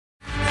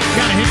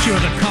Hit you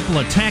with a couple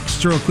of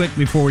texts real quick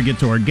before we get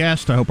to our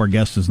guest. I hope our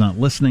guest is not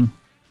listening.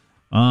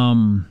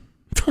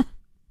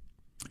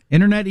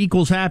 Internet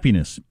equals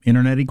happiness.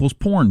 Internet equals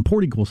porn.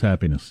 Porn equals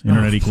happiness.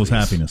 Internet equals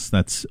happiness.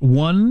 That's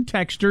one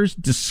texter's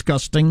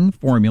disgusting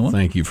formula.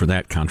 Thank you for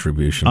that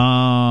contribution.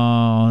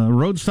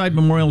 Roadside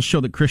memorials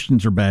show that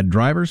Christians are bad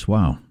drivers.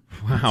 Wow.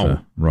 That's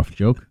a rough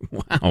joke.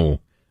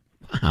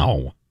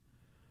 Wow.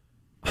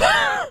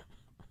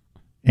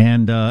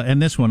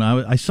 And this one,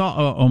 I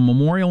saw a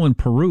memorial in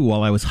Peru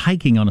while I was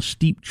hiking on a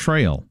steep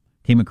trail.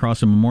 Came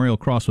across a memorial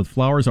cross with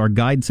flowers. Our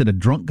guide said a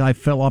drunk guy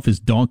fell off his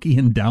donkey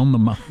and down the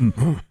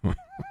mountain.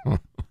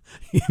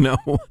 You know,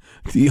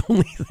 the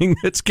only thing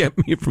that's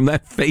kept me from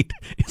that fate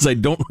is I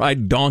don't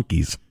ride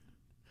donkeys.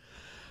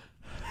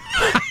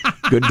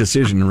 Good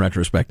decision in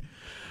retrospect.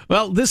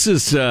 Well, this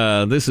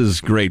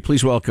is great.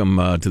 Please welcome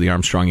to the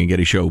Armstrong and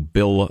Getty Show,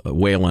 Bill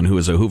Whalen, who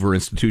is a Hoover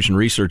Institution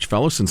Research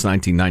Fellow since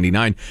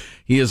 1999.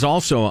 He is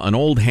also an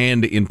old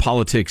hand in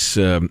politics,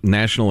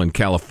 national in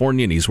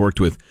California, and he's worked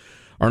with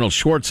Arnold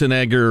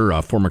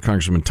Schwarzenegger, former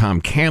Congressman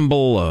Tom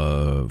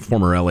Campbell,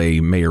 former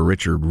L.A. Mayor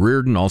Richard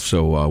Riordan,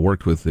 also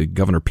worked with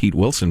Governor Pete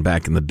Wilson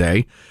back in the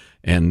day,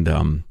 and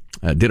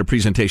did a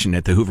presentation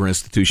at the Hoover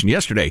Institution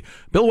yesterday.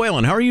 Bill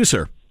Whalen, how are you,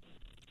 sir?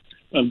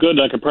 I'm good.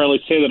 I could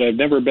probably say that I've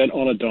never been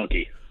on a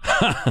donkey.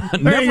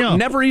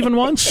 Never even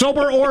once?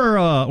 Sober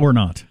or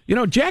not? You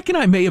know, Jack and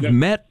I may have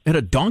met at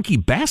a donkey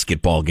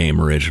basketball game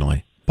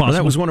originally. Well,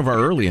 that was one of our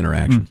early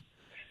interactions.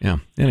 Yeah,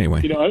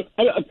 anyway. You know,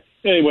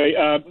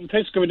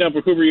 thanks for coming down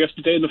for Hoover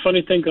yesterday. And the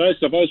funny thing, guys,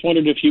 I've always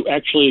wondered if you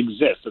actually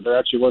exist, if there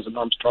actually was an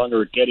Armstrong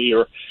or a Getty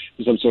or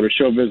some sort of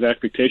showbiz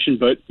affectation,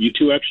 but you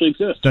two actually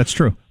exist. That's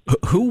true.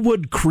 Who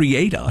would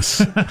create us?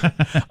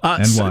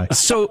 And why?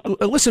 So,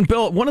 listen,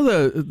 Bill, one of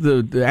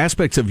the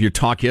aspects of your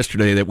talk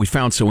yesterday that we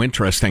found so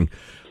interesting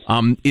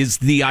is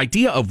the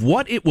idea of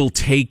what it will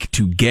take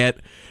to get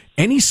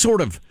any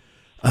sort of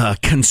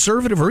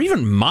conservative or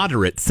even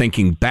moderate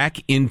thinking back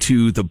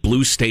into the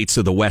blue states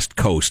of the West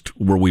Coast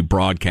where we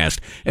broadcast.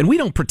 And we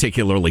don't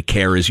particularly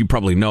care, as you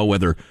probably know,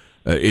 whether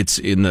it's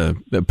in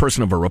the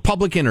person of a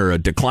Republican or a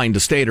declined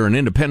state or an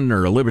independent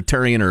or a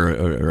libertarian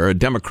or a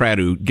Democrat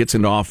who gets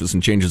into office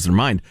and changes their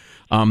mind.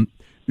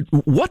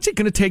 What's it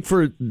going to take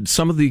for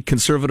some of the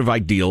conservative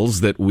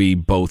ideals that we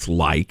both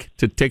like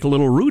to take a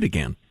little root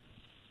again?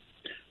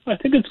 I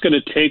think it's going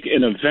to take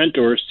an event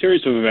or a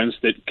series of events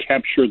that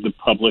capture the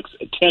public's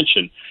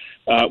attention.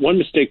 One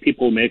mistake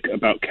people make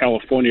about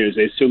California is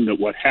they assume that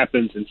what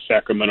happens in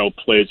Sacramento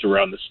plays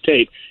around the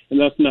state, and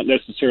that's not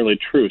necessarily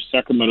true.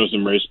 Sacramento's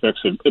in many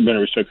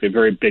respects a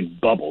very big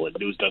bubble, and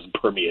news doesn't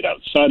permeate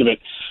outside of it.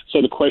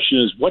 So the question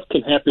is, what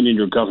can happen in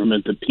your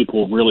government that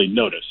people really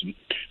notice? And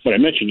what I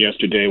mentioned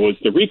yesterday was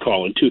the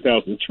recall in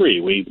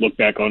 2003. We look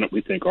back on it,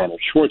 we think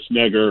Arnold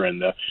Schwarzenegger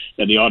and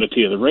the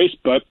oddity of the race,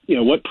 but you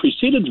know what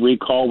preceded the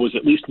recall was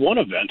at least one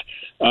event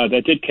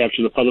that did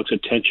capture the public's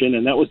attention,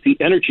 and that was the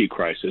energy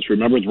crisis.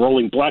 Remember the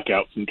rolling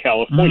blackouts in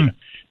California.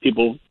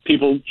 People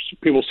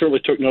certainly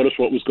took notice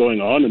what was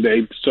going on, and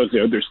they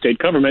started their state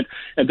government.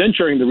 And then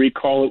during the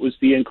recall, it was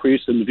the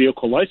increase in the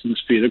vehicle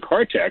license fee, the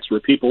car tax,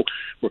 where people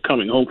were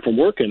coming home from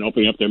work and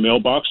opening up their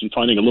mailbox and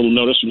finding a little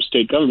notice from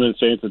state government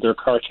saying that their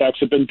car tax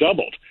had been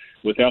doubled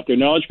without their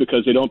knowledge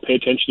because they don't pay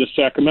attention to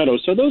Sacramento.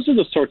 So those are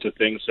the sorts of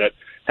things that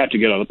have to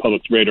get on the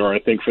public's radar, I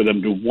think, for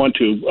them to want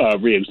to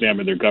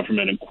re-examine their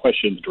government and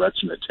question the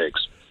direction it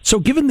takes. So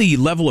given the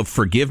level of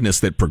forgiveness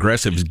that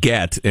progressives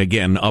get,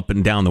 again, up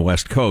and down the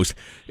West Coast,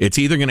 it's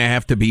either going to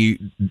have to be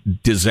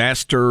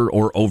disaster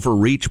or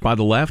overreach by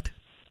the left?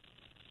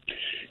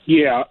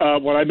 Yeah,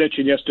 what I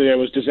mentioned yesterday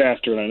was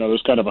disaster, and I know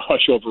there's kind of a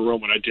hush over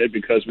room when I did,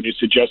 because when you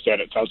suggest that,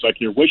 it sounds like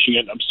you're wishing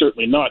it, and I'm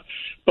certainly not.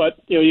 But,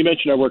 you know, you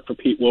mentioned I worked for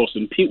Pete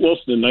Wilson. Pete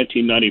Wilson in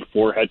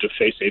 1994 had to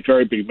face a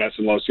very big mess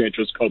in Los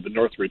Angeles called the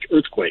Northridge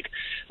earthquake,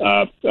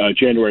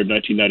 January of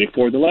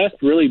 1994, the last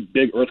really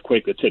big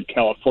earthquake that's hit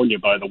California,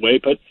 by the way.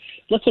 But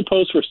let's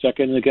suppose for a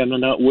second, and again,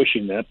 I'm not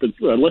wishing that, but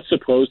let's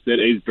suppose that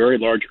a very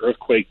large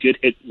earthquake did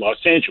hit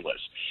Los Angeles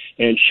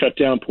and shut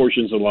down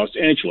portions of Los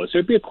Angeles.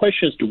 There'd be a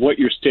question as to what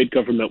your state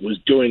government was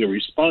doing in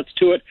response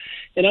to it,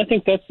 and I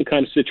think that's the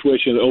kind of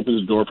situation that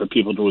opens the door for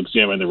people to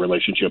examine their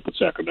relationship with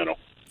Sacramento.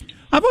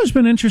 I've always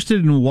been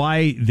interested in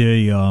why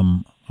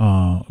the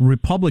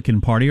Republican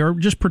Party, or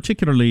just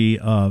particularly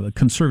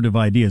conservative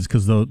ideas,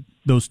 because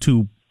those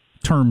two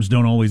terms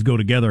don't always go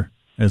together,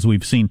 as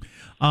we've seen,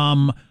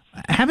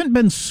 haven't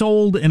been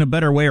sold in a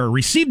better way or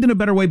received in a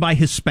better way by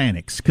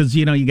Hispanics. Because,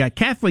 you know, you got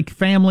Catholic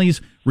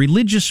families,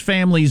 religious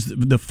families,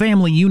 the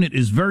family unit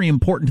is very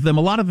important to them.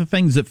 A lot of the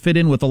things that fit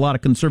in with a lot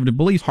of conservative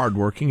beliefs.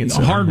 Hardworking,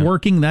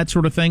 that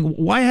sort of thing.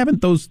 Why haven't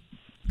those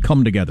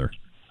come together?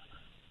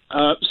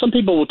 Some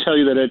people will tell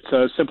you that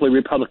it's simply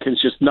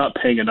Republicans just not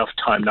paying enough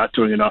time, not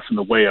doing enough in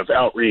the way of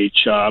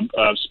outreach,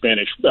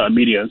 Spanish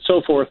media, and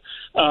so forth.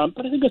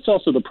 But I think it's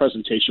also the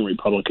presentation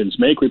Republicans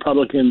make.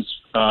 Republicans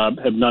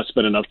have not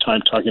spent enough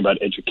time talking about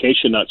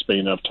education, not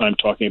spending enough time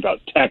talking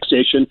about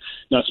taxation,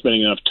 not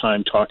spending enough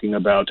time talking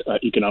about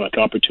economic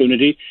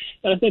opportunity,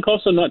 and I think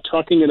also not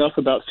talking enough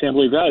about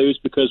family values,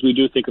 because we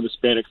do think of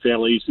Hispanic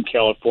families in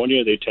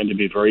California. They tend to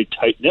be very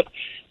tight-knit.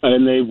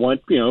 And they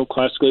want,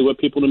 classically what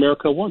people in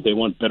America want. They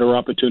want better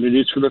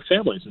opportunities for their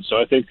families. And so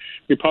I think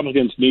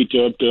Republicans need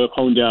to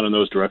hone down in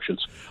those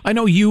directions. I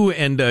know you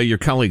and your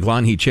colleague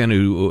Lanhee Chen,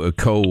 who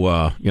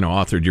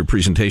authored your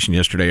presentation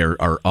yesterday,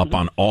 are up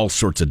on all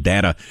sorts of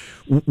data.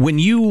 When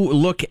you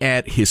look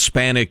at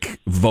Hispanic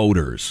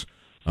voters,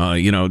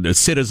 the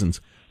citizens,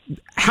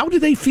 how do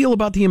they feel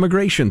about the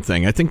immigration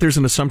thing? I think there's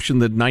an assumption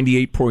that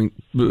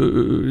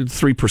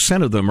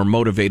 98.3% of them are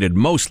motivated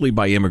mostly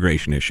by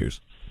immigration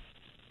issues.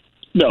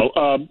 No,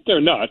 they're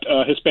not.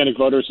 Hispanic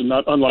voters are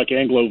not unlike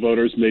Anglo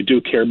voters, and they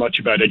do care much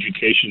about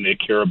education. They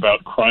care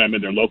about crime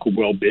and their local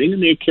well-being,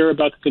 and they care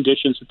about the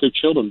conditions that their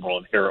children will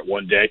inherit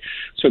one day.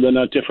 So they're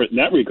not different in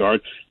that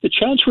regard. The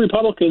challenge for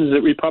Republicans is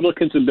that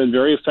Republicans have been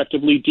very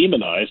effectively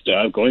demonized,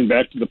 going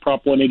back to the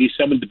Prop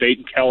 187 debate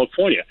in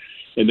California,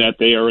 in that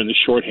they are in the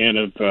shorthand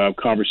of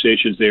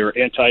conversations. They are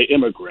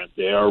anti-immigrant.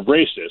 They are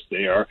racist.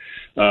 They are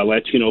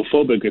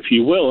Latino-phobic, if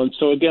you will. And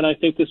so, again, I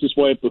think this is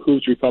why it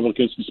behooves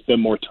Republicans to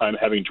spend more time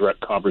having direct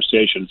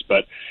conversations.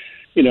 But,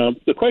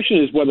 the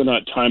question is whether or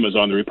not time is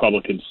on the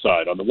Republican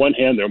side. On the one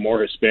hand, there are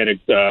more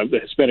Hispanic. The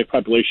Hispanic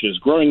population is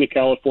growing in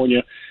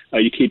California.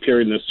 You keep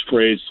hearing this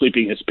phrase,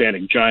 sleeping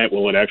Hispanic giant.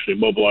 Will it actually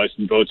mobilize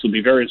some votes? It'll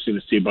be very interesting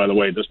to see, by the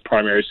way, this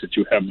primary, since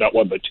you have not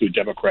one but two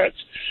Democrats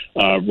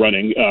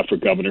running for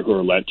governor who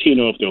are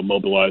Latino, if they'll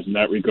mobilize in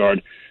that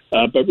regard.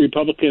 But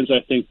Republicans,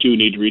 I think, do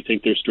need to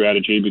rethink their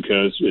strategy,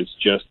 because it's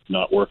just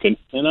not working,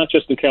 and not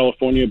just in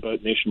California,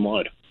 but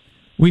nationwide.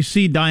 We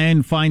see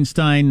Dianne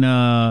Feinstein,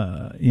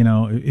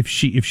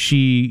 if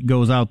she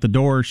goes out the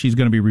door, she's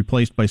going to be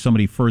replaced by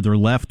somebody further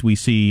left. We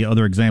see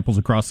other examples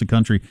across the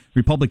country,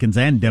 Republicans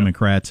and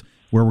Democrats,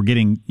 where we're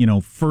getting,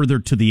 further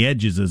to the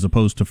edges as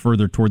opposed to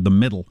further toward the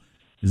middle.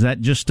 Is that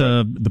just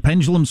the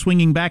pendulum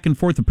swinging back and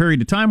forth a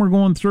period of time we're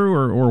going through,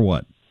 or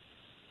what?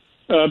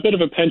 A bit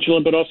of a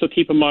pendulum, but also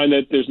keep in mind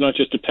that there's not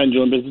just a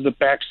pendulum, this is a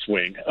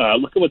backswing.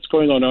 Look at what's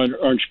going on in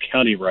Orange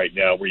County right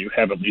now, where you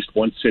have at least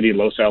one city,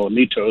 Los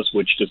Alamitos,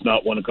 which does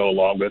not want to go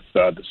along with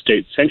the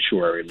state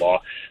sanctuary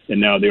law.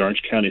 And now the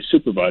Orange County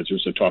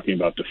supervisors are talking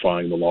about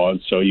defying the law. And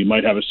so you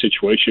might have a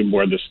situation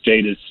where the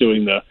state is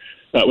suing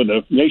when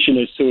the nation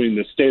is suing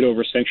the state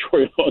over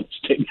sanctuary law, the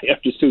state may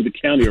have to sue the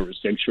county over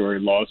sanctuary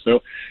law.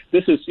 So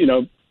this is,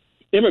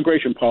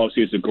 immigration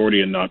policy is a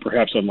Gordian knot,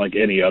 perhaps unlike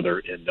any other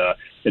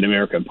in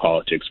American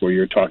politics, where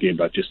you're talking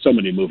about just so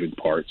many moving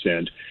parts.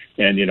 And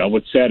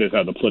what's sad is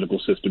how the political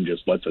system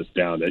just lets us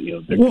down. That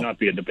there cannot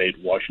be a debate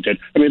in Washington.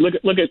 I mean,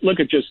 look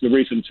at just the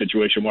recent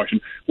situation in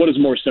Washington. What is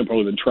more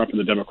simple than Trump and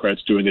the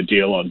Democrats doing a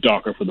deal on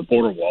DACA for the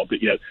border wall,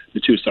 but yet the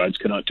two sides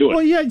cannot do it?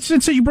 Well, yeah.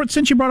 Since you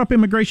brought up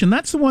immigration,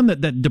 that's the one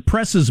that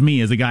depresses me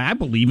as a guy. I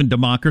believe in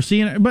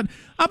democracy, but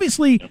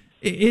obviously. Yeah.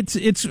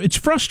 It's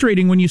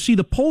frustrating when you see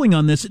the polling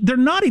on this. They're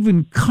not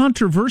even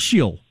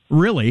controversial,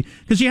 really,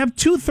 because you have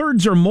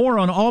 2/3 or more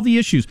on all the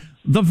issues.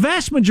 The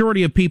vast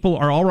majority of people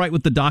are all right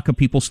with the DACA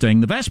people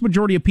staying. The vast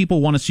majority of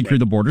people want to secure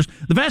the borders.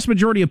 The vast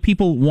majority of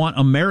people want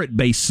a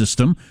merit-based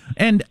system.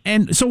 And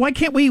so why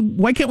can't we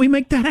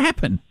make that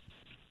happen?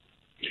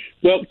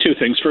 Well, two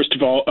things. First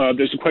of all,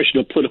 there's a question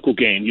of political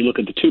gain. You look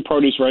at the two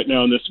parties right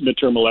now in this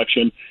midterm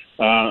election.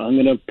 I'm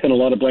going to pin a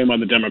lot of blame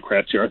on the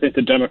Democrats here. I think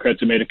the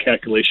Democrats have made a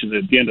calculation that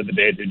at the end of the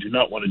day, they do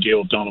not want to deal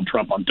with Donald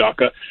Trump on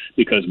DACA,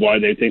 because why?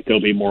 They think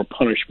there'll be more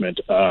punishment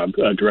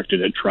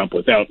directed at Trump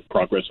without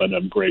progress on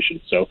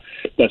immigration. So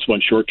that's one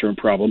short-term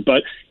problem.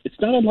 But it's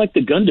not unlike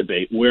the gun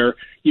debate, where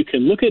you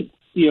can look at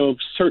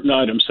certain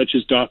items such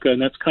as DACA, and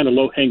that's kind of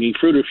low-hanging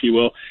fruit, if you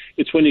will.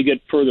 It's when you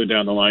get further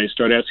down the line, you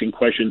start asking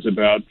questions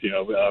about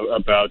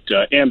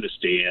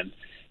amnesty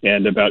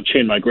and about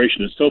chain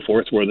migration and so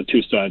forth, where the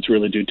two sides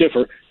really do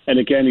differ. And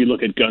again, you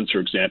look at guns, for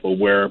example,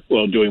 where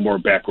doing more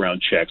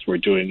background checks, we're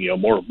doing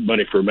more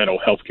money for mental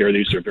health care.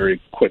 These are very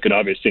quick and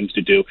obvious things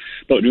to do.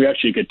 But when you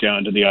actually get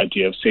down to the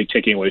idea of, say,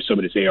 taking away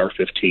somebody's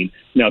AR-15,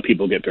 now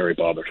people get very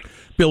bothered.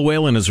 Bill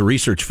Whalen is a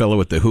research fellow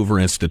at the Hoover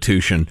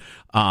Institution.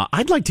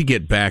 I'd like to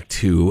get back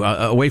to,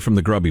 away from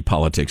the grubby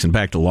politics and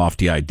back to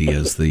lofty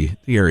ideas, the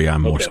area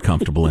I'm most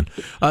comfortable in.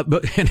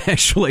 And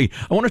actually,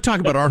 I want to talk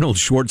about Arnold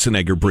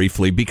Schwarzenegger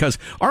briefly, because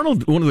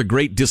Arnold, one of the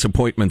great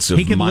disappointments of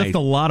he can lift a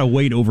lot of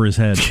weight over his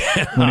head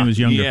when he was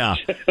younger.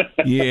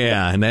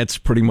 Yeah, and that's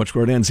pretty much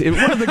where it ends.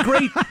 One of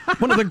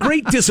the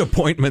great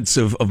disappointments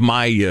of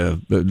my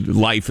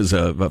life as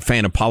a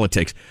fan of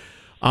politics.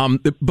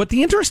 But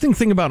the interesting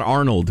thing about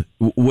Arnold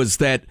was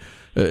that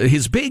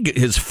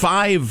his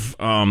 5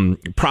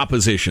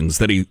 propositions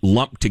that he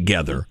lumped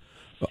together.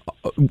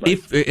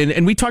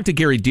 And we talked to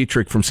Gary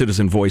Dietrich from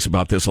Citizen Voice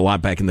about this a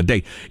lot back in the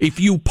day. If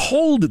you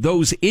polled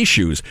those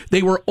issues,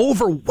 they were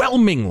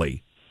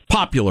overwhelmingly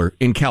popular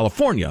in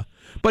California.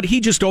 But he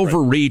just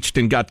overreached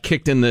and got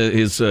kicked in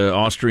his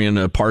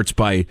Austrian parts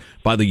by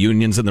the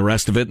unions and the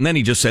rest of it. And then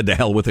he just said to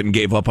hell with it and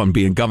gave up on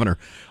being governor.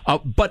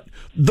 But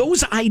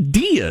those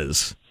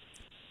ideas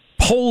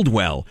polled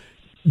well.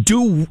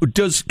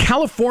 Does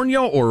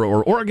California or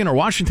Oregon or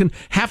Washington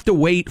have to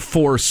wait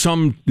for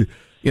some,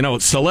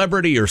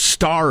 celebrity or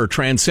star or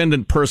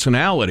transcendent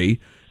personality?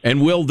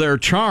 And will their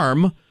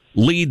charm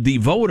lead the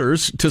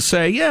voters to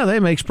say, yeah,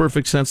 that makes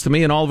perfect sense to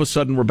me, and all of a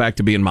sudden we're back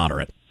to being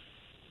moderate?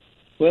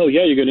 Well,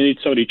 yeah, you're going to need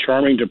somebody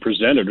charming to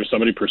present it or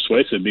somebody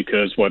persuasive,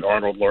 because what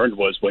Arnold learned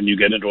was when you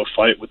get into a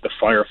fight with the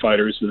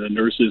firefighters and the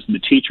nurses and the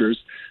teachers,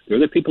 they're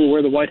the people who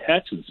wear the white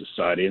hats in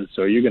society, and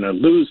so you're going to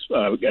lose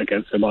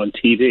against them on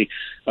TV.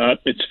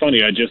 It's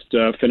funny, I just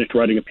finished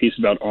writing a piece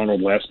about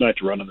Arnold last night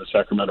to run in the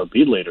Sacramento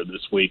Bee later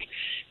this week,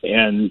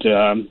 and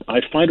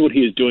I find what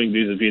he is doing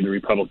vis-a-vis the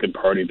Republican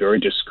Party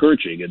very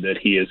discouraging, in that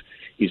he's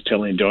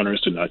telling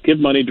donors to not give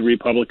money to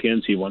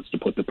Republicans. He wants to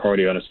put the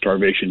party on a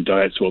starvation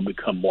diet so it'll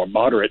become more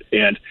moderate.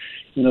 And,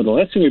 the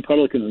last thing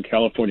Republicans in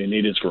California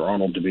need is for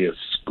Arnold to be a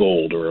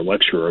scold or a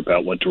lecturer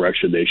about what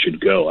direction they should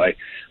go. I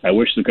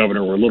wish the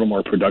governor were a little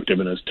more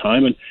productive in his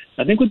time. And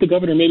I think what the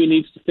governor maybe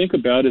needs to think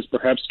about is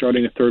perhaps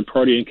starting a third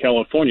party in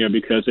California,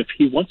 because if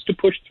he wants to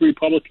push the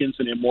Republicans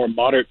in a more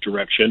moderate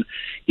direction,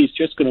 he's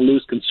just going to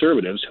lose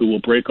conservatives who will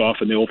break off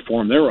and they will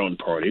form their own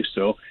party.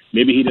 So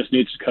maybe he just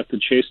needs to cut the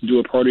chase and do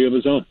a party of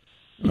his own.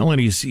 Well,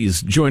 and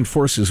he's joined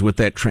forces with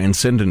that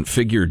transcendent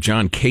figure,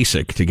 John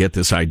Kasich, to get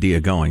this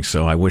idea going,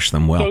 so I wish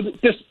them well.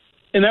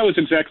 And that was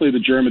exactly the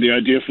germ of the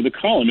idea for the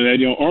column.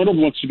 And Arnold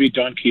wants to be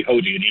Don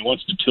Quixote, and he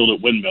wants to tilt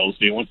at windmills,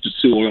 and he wants to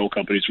sue oil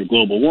companies for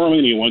global warming,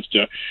 and he wants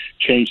to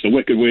change the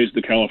wicked ways of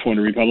the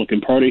California Republican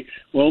Party.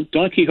 Well,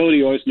 Don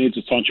Quixote always needs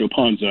a Sancho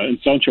Panza, and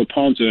Sancho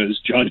Panza is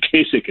John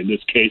Kasich in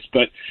this case.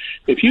 But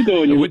if you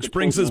go and which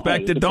brings us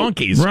back to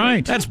donkeys.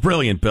 Right. That's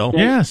brilliant, Bill.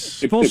 Right.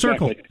 Yes, full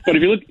circle. But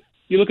if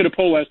you look at a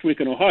poll last week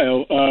in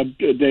Ohio,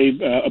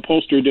 a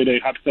pollster did a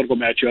hypothetical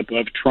matchup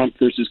of Trump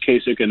versus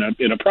Kasich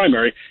in a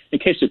primary, and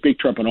Kasich beat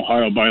Trump in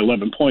Ohio by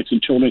 11 points. In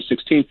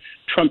 2016,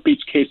 Trump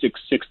beats Kasich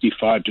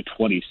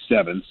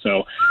 65-27.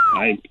 So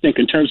I think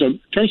in terms of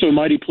a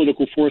mighty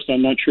political force,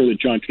 I'm not sure that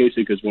John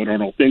Kasich is what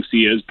Arnold thinks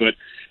he is, but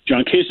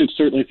John Kasich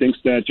certainly thinks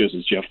that, just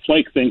as Jeff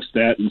Flake thinks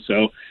that. And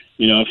so,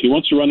 if he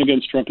wants to run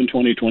against Trump in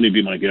 2020,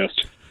 be my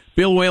guest.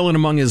 Bill Whalen,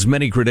 among his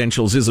many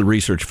credentials, is a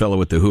research fellow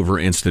at the Hoover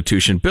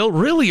Institution. Bill,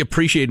 really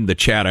appreciated the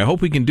chat. I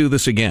hope we can do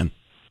this again.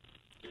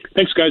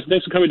 Thanks, guys.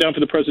 Thanks for coming down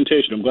for the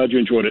presentation. I'm glad you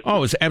enjoyed it. Oh, it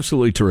was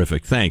absolutely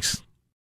terrific. Thanks.